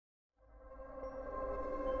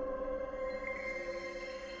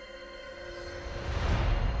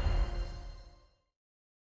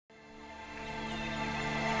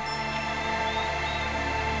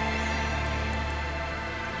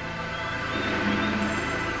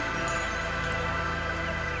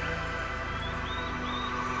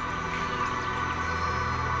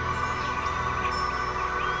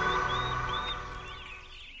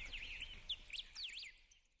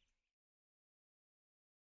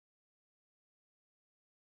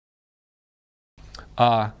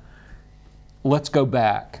Let's go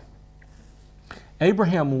back.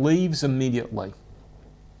 Abraham leaves immediately.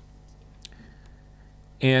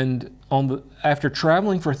 And after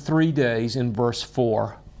traveling for 3 days, in verse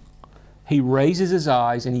 4, he raises his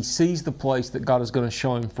eyes and he sees the place that God is going to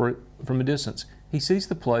show him from a distance. He sees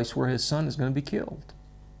the place where his son is going to be killed.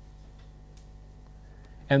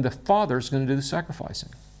 And the father is going to do the sacrificing.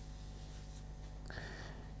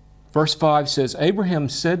 Verse 5 says, Abraham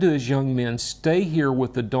said to his young men, "Stay here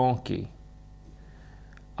with the donkey.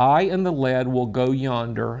 I and the lad will go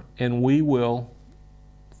yonder, and we will,"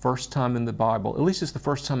 first time in the Bible, at least it's the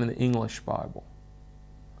first time in the English Bible,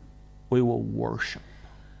 "we will worship."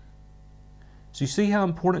 So you see how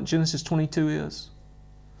important Genesis 22 is?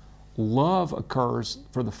 Love occurs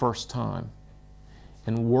for the first time,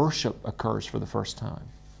 and worship occurs for the first time.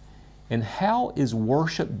 And how is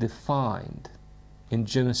worship defined in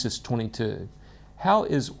Genesis 22? How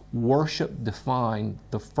is worship defined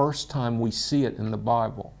the first time we see it in the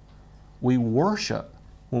Bible? We worship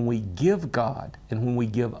when we give God and when we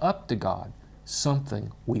give up to God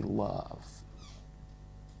something we love.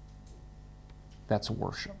 That's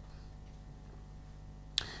worship.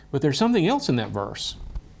 But there's something else in that verse.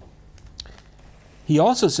 He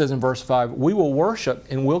also says in verse 5, "We will worship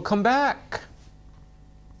and we'll come back.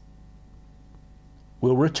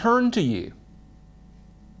 We'll return to you."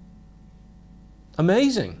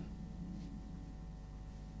 Amazing.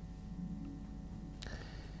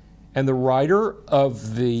 And the writer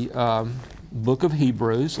of the book of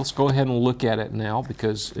Hebrews, let's go ahead and look at it now,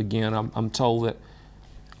 because again, I'm told that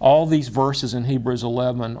all these verses in Hebrews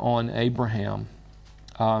 11 on Abraham.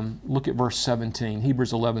 Look at verse 17,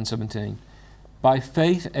 Hebrews 11:17. "By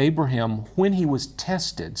faith Abraham, when he was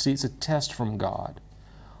tested," see, it's a test from God,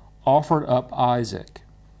 "offered up Isaac.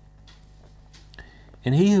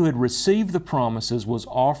 And he who had received the promises was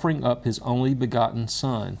offering up his only begotten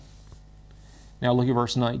son." Now look at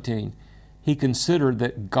verse 19. "He considered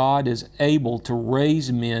that God is able to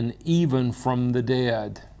raise men even from the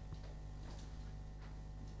dead."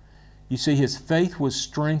 You see, his faith was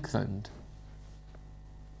strengthened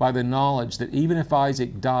by the knowledge that even if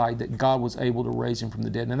Isaac died, that God was able to raise him from the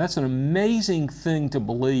dead. Now that's an amazing thing to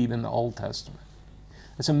believe in the Old Testament.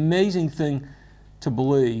 It's an amazing thing to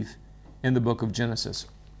believe in the book of Genesis.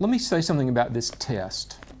 Let me say something about this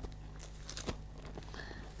test.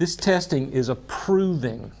 This testing is a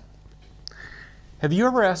proving. Have you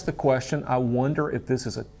ever asked the question, I wonder if this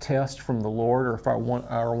is a test from the Lord, or I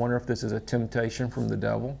wonder if this is a temptation from the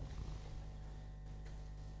devil?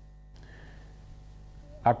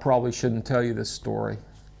 I probably shouldn't tell you this story,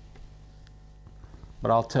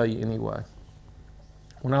 but I'll tell you anyway.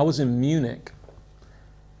 When I was in Munich,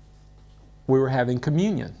 we were having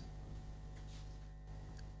communion.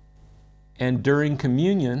 And during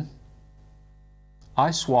communion,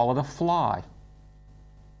 I swallowed a fly.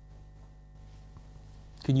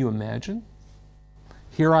 Can you imagine?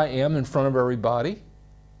 Here I am in front of everybody,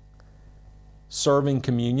 serving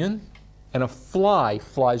communion, and a fly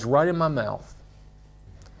flies right in my mouth.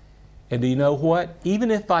 And do you know what?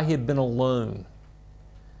 Even if I had been alone,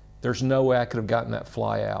 there's no way I could have gotten that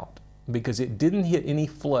fly out, because it didn't hit any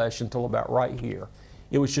flesh until about right here.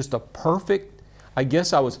 It was just a perfect, I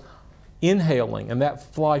guess I was inhaling, and that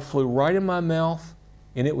fly flew right in my mouth,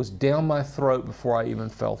 and it was down my throat before I even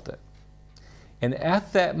felt it. And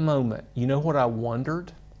at that moment, you know what I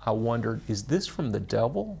wondered? I wondered, is this from the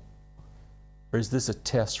devil, or is this a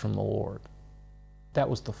test from the Lord? That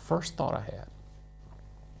was the first thought I had.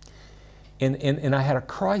 And I had a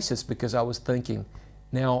crisis, because I was thinking,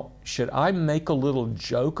 now, should I make a little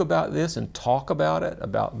joke about this and talk about it,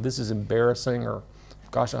 about this is embarrassing, or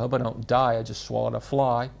gosh, I hope I don't die, I just swallowed a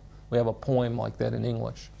fly. We have a poem like that in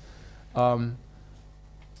English.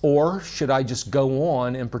 Or should I just go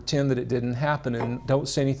on and pretend that it didn't happen and don't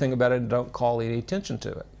say anything about it and don't call any attention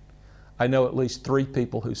to it? I know at least 3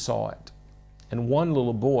 people who saw it. And one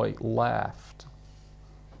little boy laughed.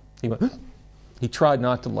 He went, he tried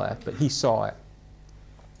not to laugh, but he saw it.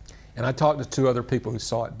 And I talked to 2 other people who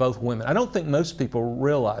saw it, both women. I don't think most people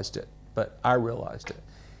realized it, but I realized it.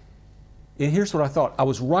 And here's what I thought. I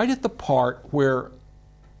was right at the part where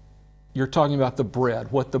you're talking about the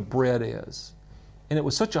bread, what the bread is. And it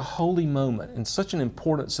was such a holy moment and such an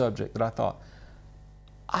important subject that I thought,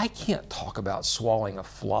 I can't talk about swallowing a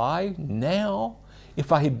fly now.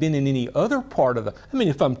 If I had been in any other part of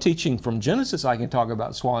if I'm teaching from Genesis, I can talk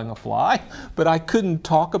about swallowing a fly, but I couldn't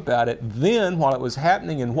talk about it then while it was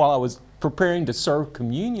happening and while I was preparing to serve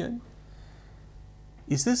communion.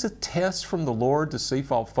 Is this a test from the Lord to see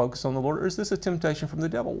if I'll focus on the Lord, or is this a temptation from the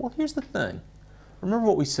devil? Well, here's the thing. Remember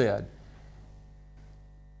what we said.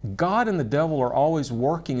 God and the devil are always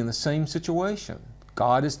working in the same situation.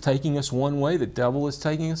 God is taking us one way, the devil is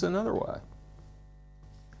taking us another way.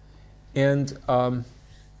 And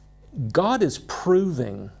God is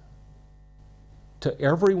proving to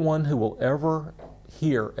everyone who will ever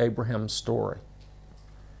hear Abraham's story,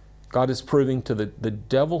 God is proving to the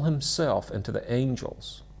devil himself and to the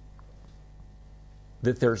angels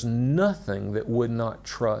that there's nothing that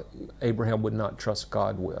Abraham would not trust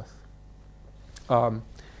God with.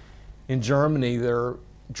 In Germany, the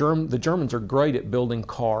Germans are great at building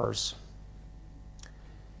cars.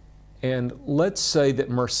 And let's say that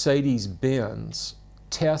Mercedes-Benz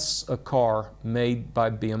tests a car made by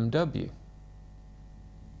BMW.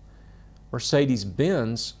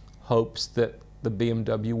 Mercedes-Benz hopes that the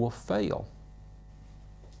BMW will fail.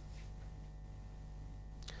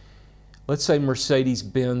 Let's say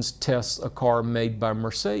Mercedes-Benz tests a car made by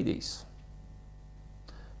Mercedes.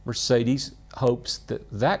 Mercedes hopes that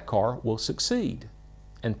that car will succeed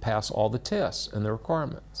and pass all the tests and the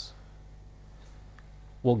requirements.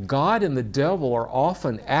 Well, God and the devil are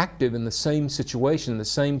often active in the same situation, in the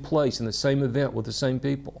same place, in the same event with the same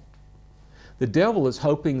people. The devil is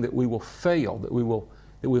hoping that we will fail, that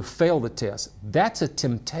we'll fail the test. That's a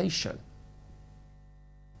temptation.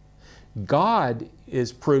 God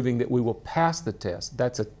is proving that we will pass the test.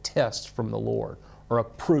 That's a test from the Lord, or a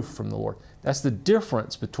proof from the Lord. That's the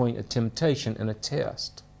difference between a temptation and a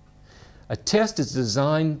test. A test is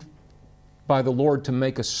designed by the Lord to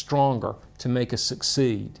make us stronger, to make us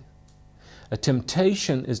succeed. A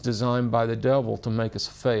temptation is designed by the devil to make us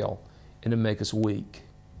fail and to make us weak.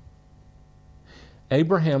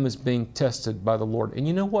 Abraham is being tested by the Lord. And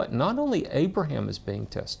you know what? Not only Abraham is being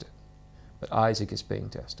tested, but Isaac is being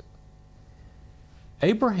tested.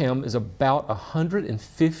 Abraham is about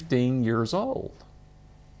 115 years old.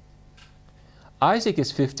 Isaac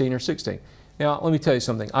is 15 or 16. Now, let me tell you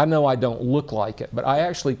something. I know I don't look like it, but I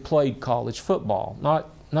actually played college football,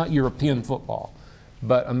 not European football,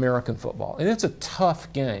 but American football. And it's a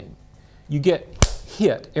tough game. You get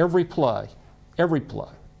hit every play, every play.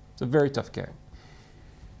 It's a very tough game.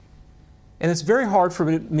 And it's very hard for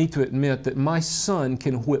me to admit that my son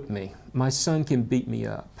can whip me. My son can beat me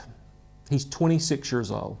up. He's 26 years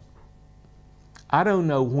old. I don't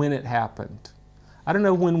know when it happened. I don't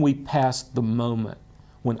know when we passed the moment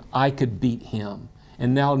when I could beat him.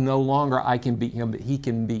 And now no longer I can beat him, but he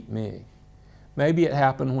can beat me. Maybe it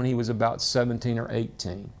happened when he was about 17 or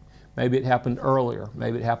 18. Maybe it happened earlier.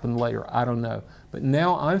 Maybe it happened later. I don't know. But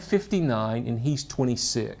now I'm 59 and he's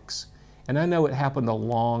 26. And I know it happened a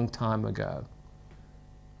long time ago.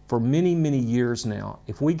 For many, many years now,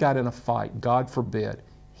 if we got in a fight, God forbid,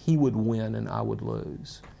 he would win and I would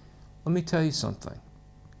lose. Let me tell you something.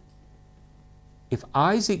 If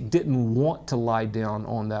Isaac didn't want to lie down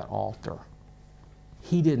on that altar,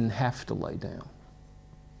 he didn't have to lay down.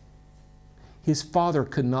 His father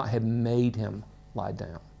could not have made him lie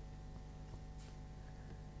down.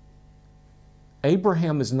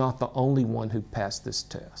 Abraham is not the only one who passed this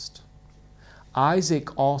test.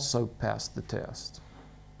 Isaac also passed the test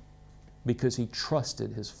because he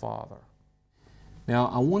trusted his father. Now,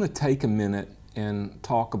 I want to take a minute and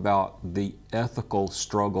talk about the ethical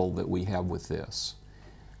struggle that we have with this.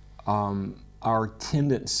 Our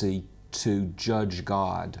tendency to judge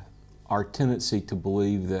God, our tendency to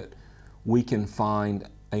believe that we can find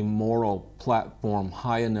a moral platform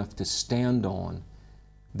high enough to stand on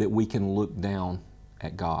that we can look down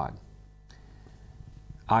at God.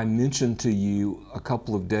 I mentioned to you a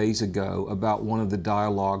couple of days ago about one of the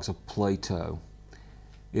dialogues of Plato.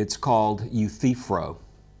 It's called Euthyphro.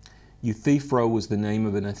 Euthyphro was the name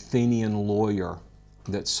of an Athenian lawyer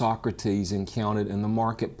that Socrates encountered in the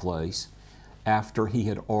marketplace after he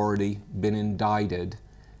had already been indicted,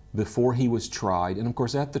 before he was tried. And of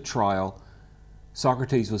course, at the trial,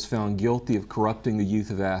 Socrates was found guilty of corrupting the youth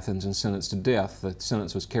of Athens and sentenced to death. The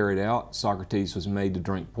sentence was carried out. Socrates was made to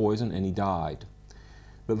drink poison and he died.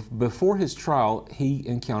 But before his trial, he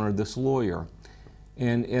encountered this lawyer.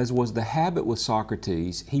 And as was the habit with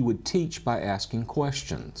Socrates, he would teach by asking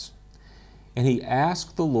questions. And he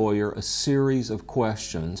asked the lawyer a series of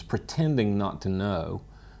questions, pretending not to know.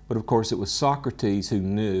 But of course, it was Socrates who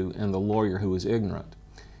knew and the lawyer who was ignorant.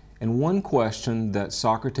 And one question that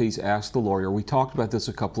Socrates asked the lawyer, we talked about this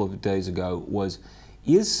a couple of days ago, was,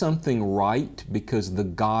 is something right because the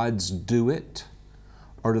gods do it?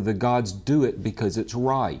 Or do the gods do it because it's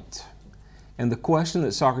right? And the question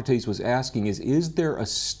that Socrates was asking is there a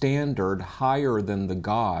standard higher than the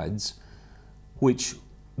gods which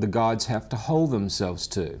the gods have to hold themselves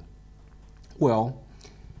to? Well,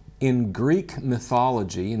 In Greek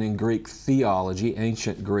mythology and in Greek theology,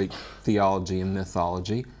 ancient Greek theology and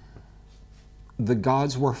mythology, the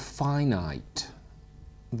gods were finite.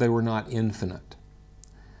 They were not infinite.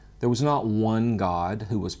 There was not one God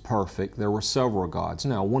who was perfect. There were several gods.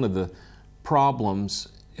 Now, one of the problems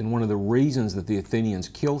and one of the reasons that the Athenians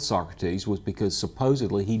killed Socrates was because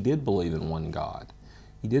supposedly he did believe in one God.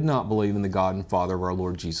 He did not believe in the God and Father of our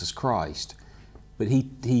Lord Jesus Christ. But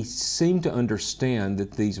he seemed to understand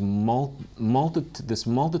that this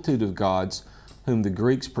multitude of gods whom the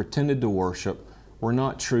Greeks pretended to worship were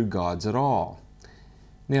not true gods at all.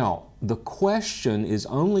 Now, the question is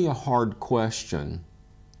only a hard question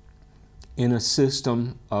in a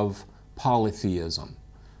system of polytheism,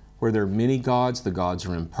 where there are many gods, the gods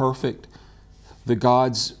are imperfect, the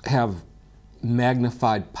gods have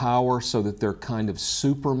magnified power so that they're kind of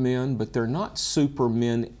supermen, but they're not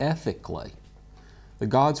supermen ethically. The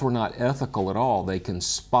gods were not ethical at all. They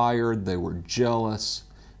conspired, they were jealous,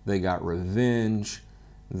 they got revenge,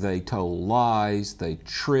 they told lies, they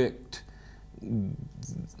tricked,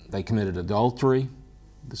 they committed adultery.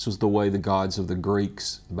 This was the way the gods of the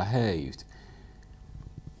Greeks behaved.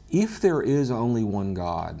 If there is only one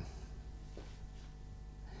God,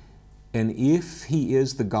 and if He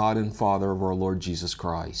is the God and Father of our Lord Jesus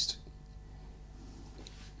Christ,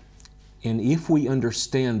 and if we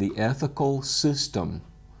understand the ethical system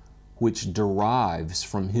which derives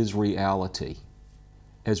from His reality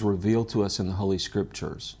as revealed to us in the Holy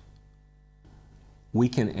Scriptures, we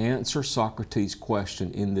can answer Socrates'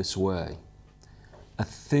 question in this way. A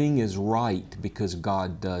thing is right because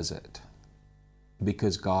God does it,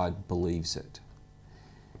 because God believes it.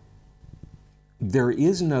 There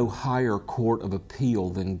is no higher court of appeal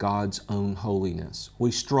than God's own holiness. We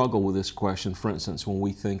struggle with this question, for instance, when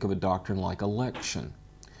we think of a doctrine like election.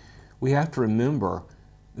 We have to remember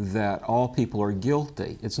that all people are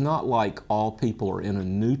guilty. It's not like all people are in a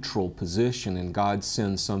neutral position and God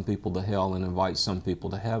sends some people to hell and invites some people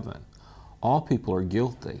to heaven. All people are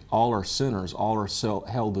guilty. All are sinners. All are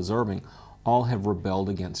hell-deserving. All have rebelled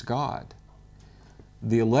against God.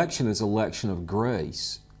 The election is election of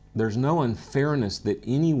grace. There's no unfairness that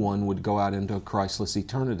anyone would go out into a Christless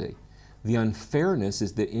eternity. The unfairness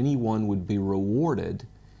is that anyone would be rewarded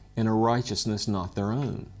in a righteousness not their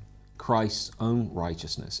own, Christ's own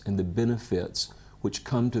righteousness, and the benefits which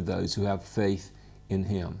come to those who have faith in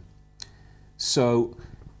Him. So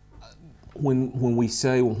when we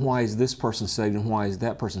say, well, why is this person saved and why is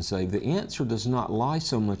that person saved, the answer does not lie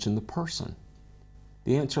so much in the person.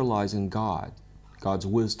 The answer lies in God, God's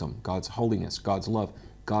wisdom, God's holiness, God's love,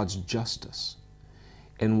 God's justice,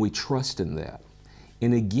 and we trust in that.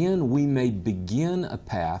 And again, we may begin a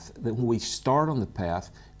path that when we start on the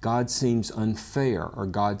path, God seems unfair, or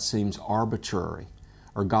God seems arbitrary,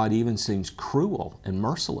 or God even seems cruel and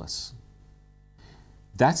merciless.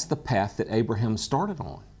 That's the path that Abraham started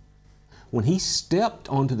on. When he stepped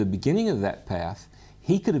onto the beginning of that path,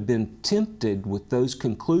 he could have been tempted with those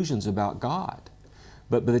conclusions about God.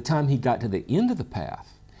 But by the time he got to the end of the path,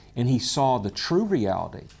 and he saw the true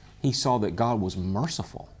reality, he saw that God was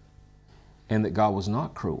merciful, and that God was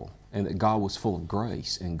not cruel, and that God was full of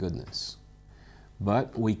grace and goodness.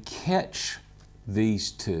 But we catch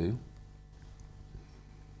these two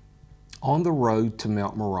on the road to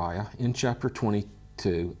Mount Moriah in chapter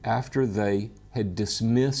 22 after they had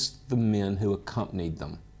dismissed the men who accompanied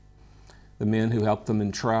them, the men who helped them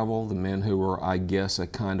in travel, the men who were, I guess, a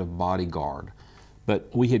kind of bodyguard. But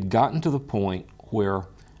we had gotten to the point where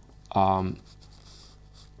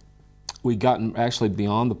we'd gotten actually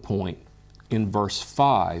beyond the point in verse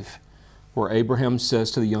 5 where Abraham says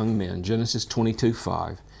to the young men, Genesis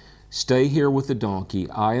 22:5, "Stay here with the donkey,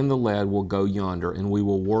 I and the lad will go yonder, and we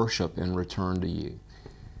will worship and return to you."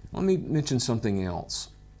 Let me mention something else.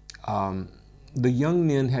 The young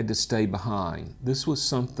men had to stay behind. This was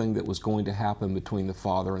something that was going to happen between the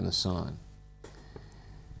Father and the Son.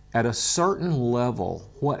 At a certain level,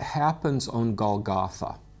 what happens on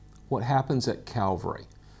Golgotha, what happens at Calvary,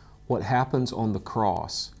 what happens on the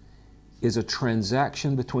cross is a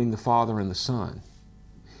transaction between the Father and the Son.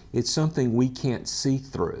 It's something we can't see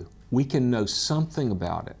through. We can know something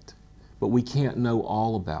about it, but we can't know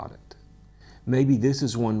all about it. Maybe this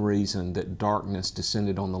is one reason that darkness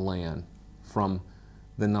descended on the land from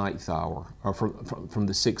the ninth hour, or from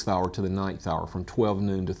the 6th hour to the 9th hour, from 12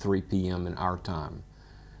 noon to 3 p.m. in our time.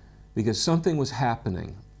 Because something was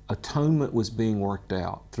happening. Atonement was being worked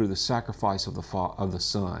out through the sacrifice of the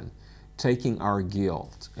Son, taking our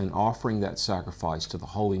guilt and offering that sacrifice to the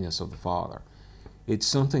holiness of the Father. It's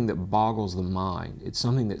something that boggles the mind. It's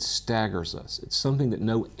something that staggers us. It's something that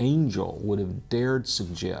no angel would have dared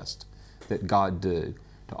suggest that God do,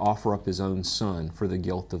 to offer up his own Son for the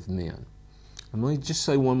guilt of men. And let me just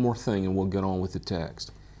say one more thing and we'll get on with the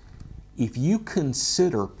text. If you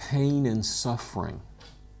consider pain and suffering,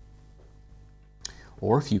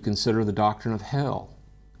 or if you consider the doctrine of hell,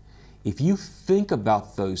 if you think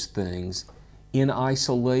about those things in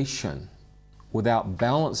isolation, without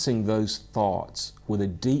balancing those thoughts with a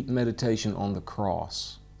deep meditation on the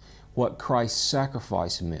cross, what Christ's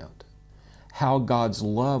sacrifice meant, how God's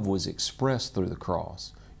love was expressed through the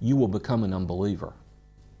cross, you will become an unbeliever.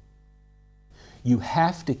 You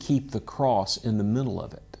have to keep the cross in the middle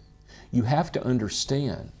of it. You have to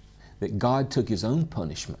understand that God took His own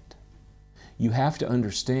punishment. You have to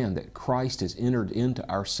understand that Christ has entered into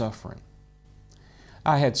our suffering.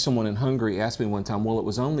 I had someone in Hungary ask me one time, well, it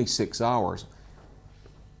was only 6 hours.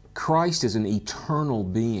 Christ is an eternal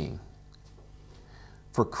being.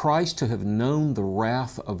 For Christ to have known the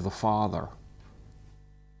wrath of the Father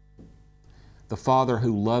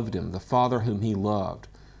who loved Him, the Father whom He loved,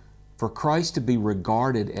 for Christ to be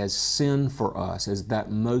regarded as sin for us, as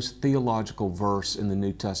that most theological verse in the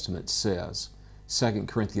New Testament says, 2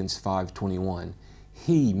 Corinthians 5:21,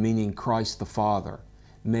 He, meaning Christ the Father,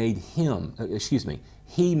 made Him,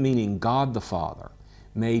 He, meaning God the Father,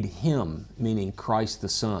 made Him, meaning Christ the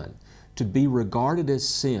Son, to be regarded as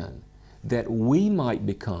sin, that we might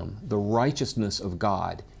become the righteousness of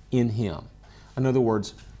God in Him. In other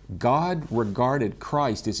words, God regarded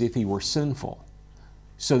Christ as if He were sinful,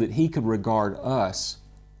 so that He could regard us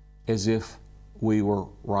as if we were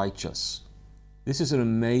righteous. This is an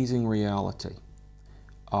amazing reality.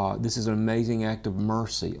 This is an amazing act of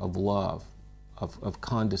mercy, of love, of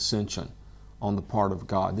condescension on the part of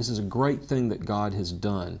God. This is a great thing that God has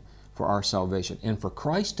done for our salvation. And for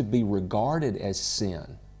Christ to be regarded as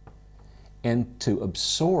sin and to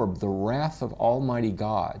absorb the wrath of Almighty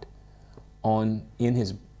God in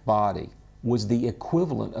His body was the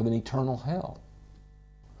equivalent of an eternal hell.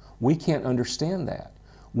 We can't understand that.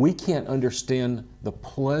 We can't understand the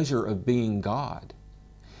pleasure of being God.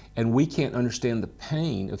 And we can't understand the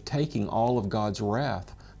pain of taking all of God's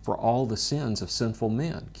wrath for all the sins of sinful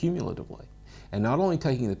men, cumulatively. And not only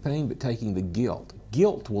taking the pain, but taking the guilt.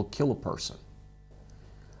 Guilt will kill a person.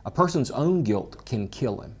 A person's own guilt can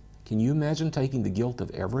kill him. Can you imagine taking the guilt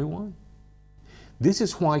of everyone? This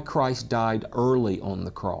is why Christ died early on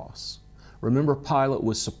the cross. Remember, Pilate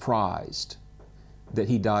was surprised that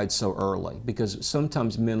He died so early, because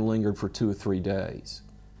sometimes men lingered for 2 or 3 days.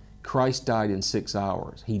 Christ died in 6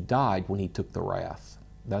 hours. He died when He took the wrath.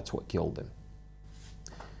 That's what killed Him.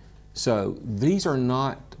 So these are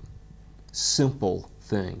not simple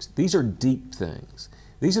things. These are deep things.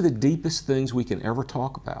 These are the deepest things we can ever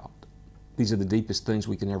talk about. These are the deepest things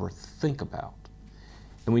we can ever think about.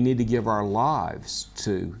 And we need to give our lives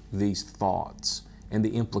to these thoughts and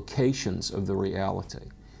the implications of the reality.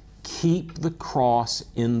 Keep the cross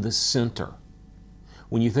in the center.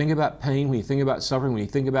 When you think about pain, when you think about suffering, when you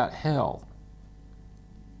think about hell,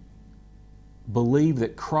 believe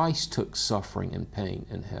that Christ took suffering and pain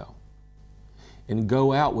and hell. And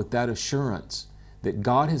go out with that assurance that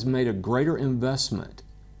God has made a greater investment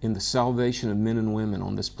in the salvation of men and women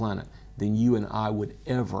on this planet than you and I would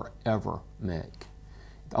ever make.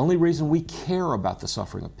 The only reason we care about the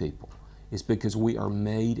suffering of people is because we are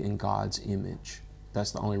made in God's image.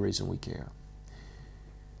 That's the only reason we care.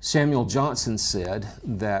 Samuel Johnson said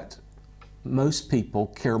that most people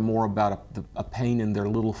care more about a pain in their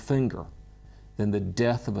little finger than the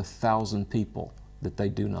death of 1,000 people that they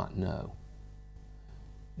do not know.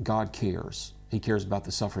 God cares. He cares about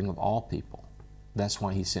the suffering of all people. That's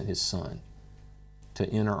why He sent His Son to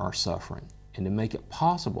enter our suffering and to make it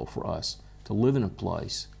possible for us to live in a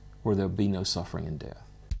place where there will be no suffering and death.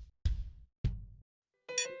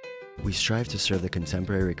 We strive to serve the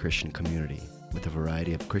contemporary Christian community with a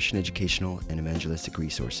variety of Christian educational and evangelistic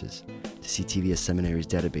resources. To see TVS Seminary's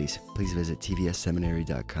database, please visit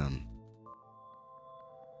tvsseminary.com.